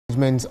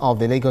Management of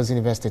the Lagos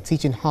University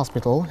Teaching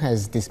Hospital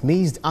has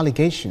dismissed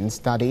allegations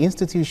that the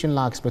institution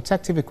lacks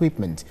protective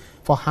equipment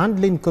for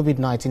handling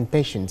COVID-19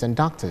 patients and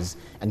doctors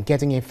and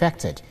getting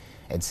infected.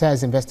 It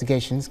says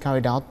investigations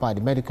carried out by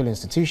the medical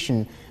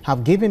institution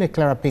have given a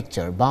clearer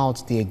picture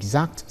about the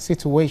exact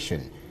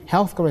situation.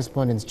 Health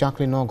correspondent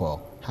Jacqueline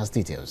Ogo has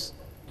details.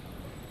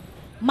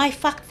 My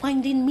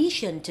fact-finding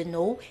mission to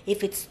know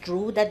if it's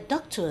true that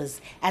doctors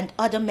and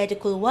other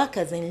medical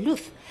workers in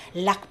LUTH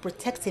lack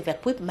protective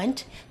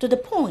equipment to the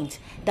point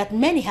that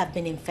many have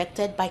been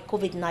infected by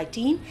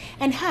COVID-19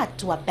 and had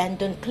to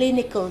abandon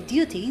clinical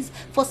duties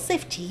for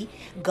safety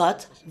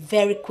got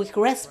very quick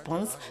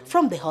response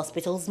from the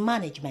hospital's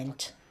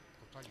management.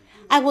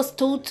 I was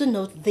told to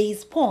note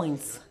these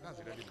points.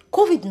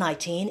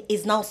 COVID-19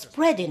 is now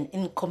spreading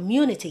in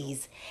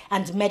communities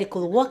and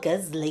medical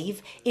workers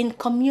live in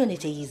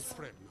communities.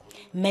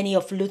 Many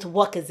of LUTH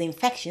workers'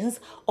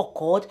 infections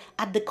occurred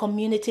at the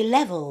community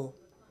level.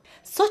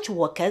 Such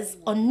workers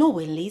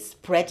unknowingly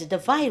spread the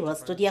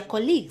virus to their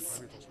colleagues.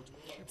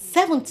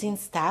 17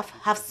 staff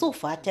have so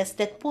far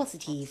tested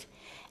positive,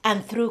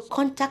 and through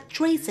contact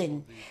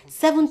tracing,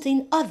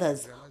 17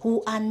 others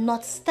who are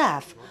not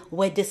staff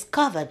were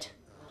discovered.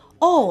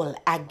 All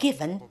are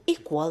given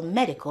equal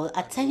medical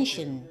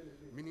attention.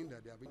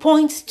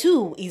 Point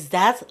 2 is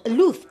that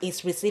LUTH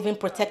is receiving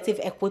protective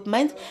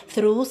equipment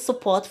through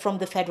support from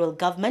the federal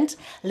government,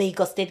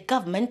 Lagos state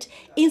government,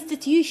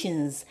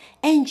 institutions,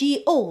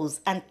 NGOs,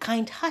 and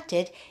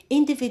kind-hearted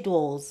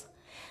individuals.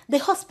 The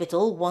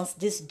hospital wants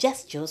this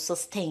gesture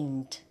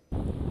sustained.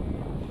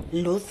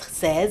 LUTH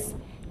says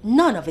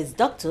none of its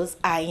doctors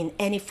are in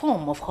any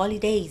form of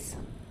holidays.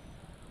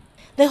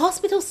 The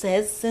hospital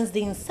says since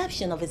the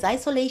inception of its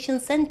isolation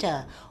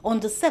center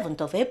on the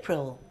 7th of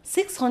April,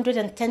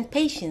 610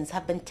 patients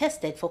have been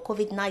tested for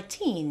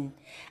COVID-19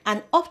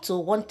 and up to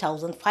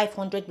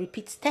 1,500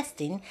 repeat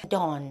testing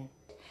done.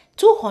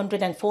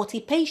 240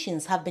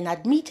 patients have been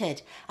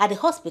admitted at the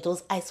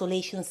hospital's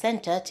isolation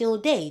center till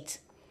date.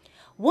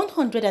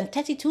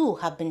 132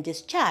 have been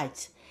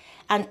discharged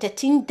and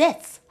 13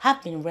 deaths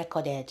have been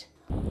recorded.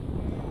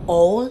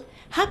 All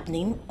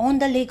happening on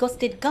the Lagos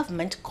State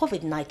Government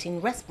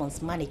COVID-19 Response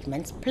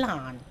Management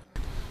Plan.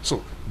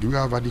 So, do we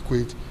have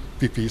adequate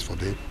PPEs for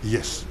them?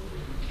 Yes.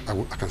 I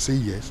can say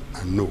yes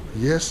and no.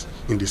 Yes,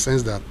 in the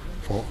sense that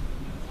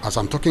as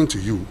I'm talking to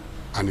you,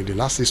 and in the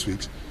last 6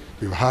 weeks,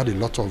 we've had a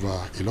lot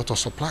of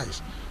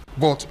supplies.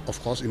 But,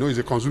 of course, it's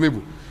a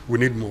consumable. We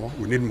need more,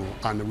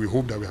 and we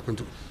hope that we are going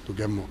to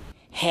get more.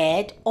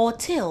 Head or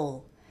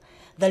tail?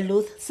 The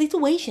LUTH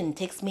situation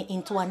takes me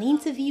into an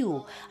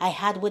interview I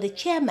had with the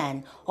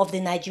chairman of the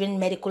Nigerian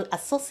Medical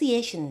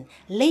Association,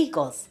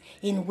 Lagos,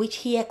 in which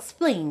he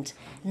explained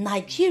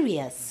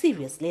Nigeria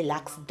seriously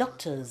lacks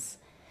doctors.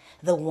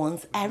 The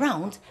ones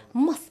around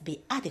must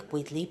be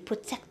adequately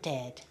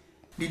protected.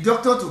 The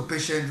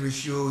doctor-to-patient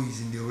ratio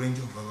is in the range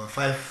of about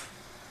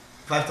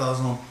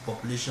 5,000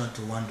 population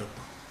to one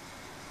doctor.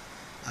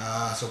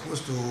 As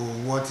opposed to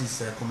what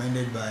is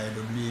recommended by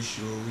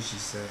WHO, which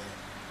is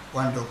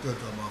one doctor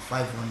to about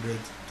 500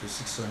 to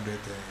 600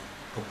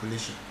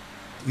 population.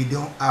 We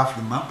don't have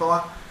the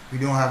manpower, we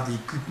don't have the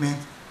equipment,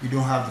 we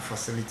don't have the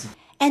facility.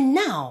 And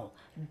now,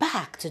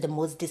 back to the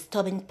most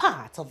disturbing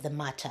part of the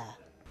matter.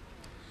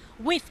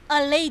 With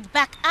a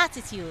laid-back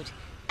attitude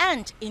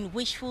and in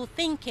wishful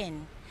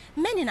thinking,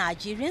 many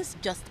Nigerians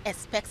just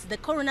expect the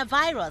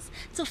coronavirus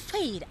to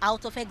fade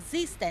out of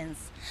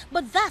existence.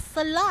 But that's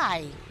a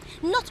lie,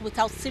 not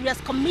without serious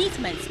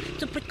commitments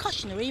to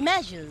precautionary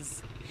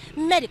measures.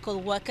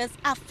 Medical workers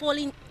are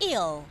falling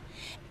ill,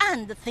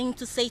 and the thing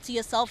to say to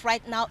yourself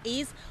right now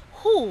is,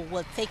 who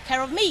will take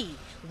care of me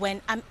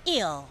when I'm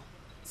ill?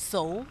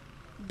 So,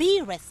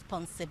 be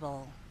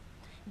responsible.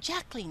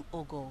 Jacqueline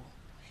Ogo,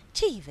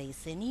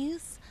 TVC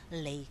News,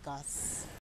 Lagos.